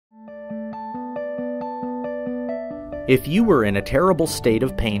If you were in a terrible state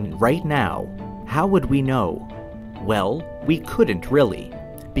of pain right now, how would we know? Well, we couldn't really,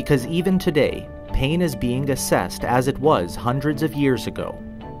 because even today, pain is being assessed as it was hundreds of years ago,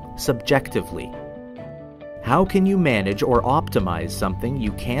 subjectively. How can you manage or optimize something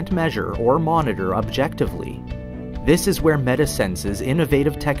you can't measure or monitor objectively? This is where Medasense's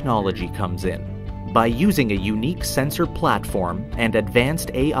innovative technology comes in. By using a unique sensor platform and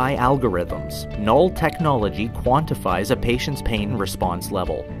advanced AI algorithms, Null technology quantifies a patient's pain response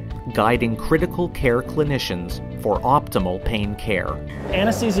level, guiding critical care clinicians for optimal pain care.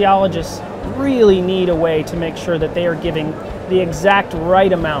 Anesthesiologists really need a way to make sure that they are giving the exact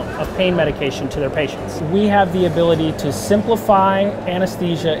right amount of pain medication to their patients. We have the ability to simplify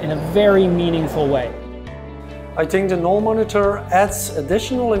anesthesia in a very meaningful way. I think the Null monitor adds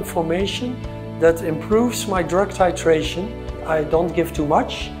additional information that improves my drug titration. I don't give too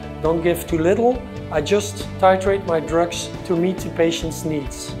much, don't give too little. I just titrate my drugs to meet the patient's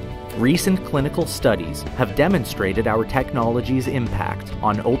needs. Recent clinical studies have demonstrated our technology's impact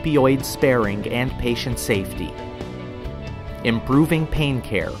on opioid sparing and patient safety. Improving pain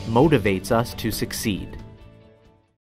care motivates us to succeed.